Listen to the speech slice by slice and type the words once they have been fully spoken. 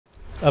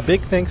A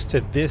big thanks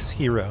to this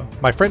hero.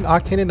 My friend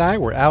Octane and I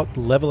were out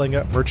leveling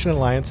up Merchant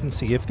Alliance and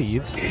Sea of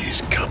Thieves.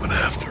 He's coming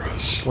after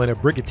us. When a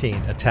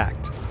Brigantine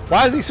attacked.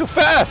 Why is he so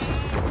fast?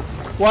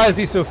 Why is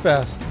he so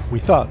fast? We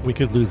thought we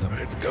could lose him.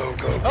 Right, go,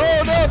 go, go.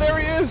 Oh no, there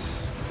he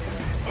is!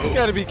 You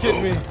gotta be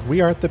kidding me.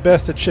 We aren't the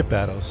best at ship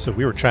battles, so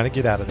we were trying to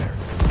get out of there.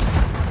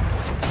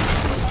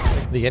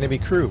 The enemy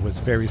crew was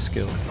very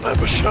skilled. I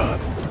have a shot.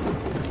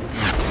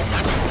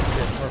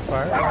 More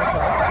fire, more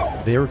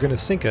fire. They were going to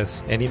sink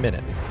us any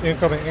minute.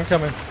 Incoming,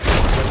 incoming.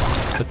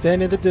 But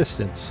then in the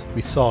distance,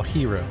 we saw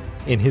Hero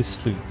in his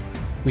sloop.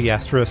 We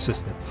asked for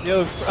assistance.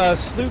 Yo,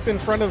 sloop in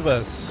front of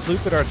us.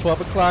 Sloop at our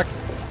 12 o'clock.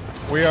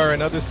 We are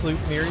another sloop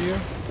near you.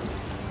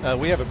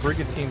 We have a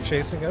brigantine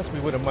chasing us. We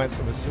wouldn't mind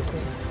some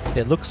assistance.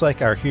 It looks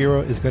like our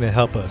hero is going to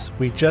help us.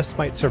 We just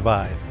might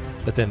survive.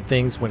 But then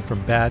things went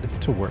from bad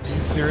to Are you worse.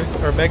 serious?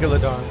 Or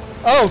Megalodon.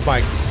 Oh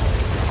my.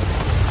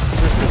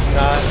 This is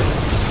not.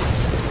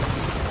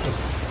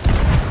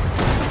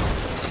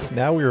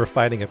 Now we were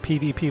fighting a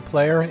PvP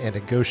player and a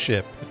ghost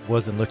ship. It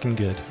wasn't looking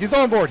good. He's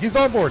on board. He's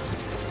on board.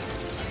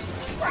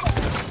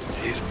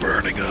 He's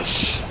burning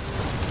us.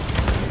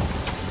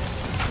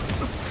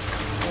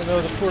 Oh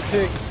no, the poor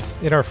pigs.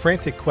 In our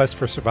frantic quest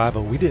for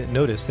survival, we didn't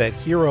notice that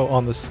Hero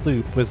on the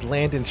sloop was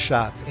landing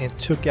shots and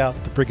took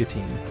out the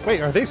Brigantine. Wait,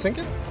 are they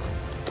sinking?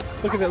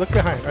 Look at that. Look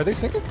behind. Are they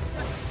sinking?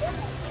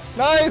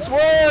 Nice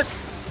work!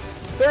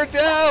 They're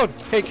down!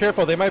 Hey,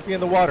 careful. They might be in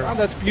the water. Oh,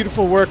 that's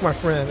beautiful work, my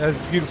friend. That's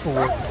beautiful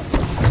work.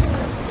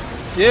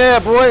 Yeah,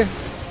 boy!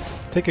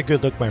 Take a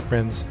good look, my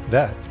friends.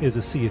 That is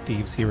a Sea of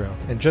Thieves hero.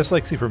 And just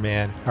like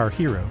Superman, our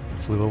hero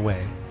flew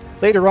away.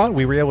 Later on,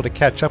 we were able to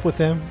catch up with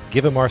him,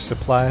 give him our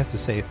supplies to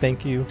say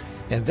thank you,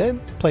 and then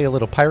play a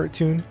little pirate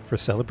tune for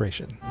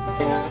celebration.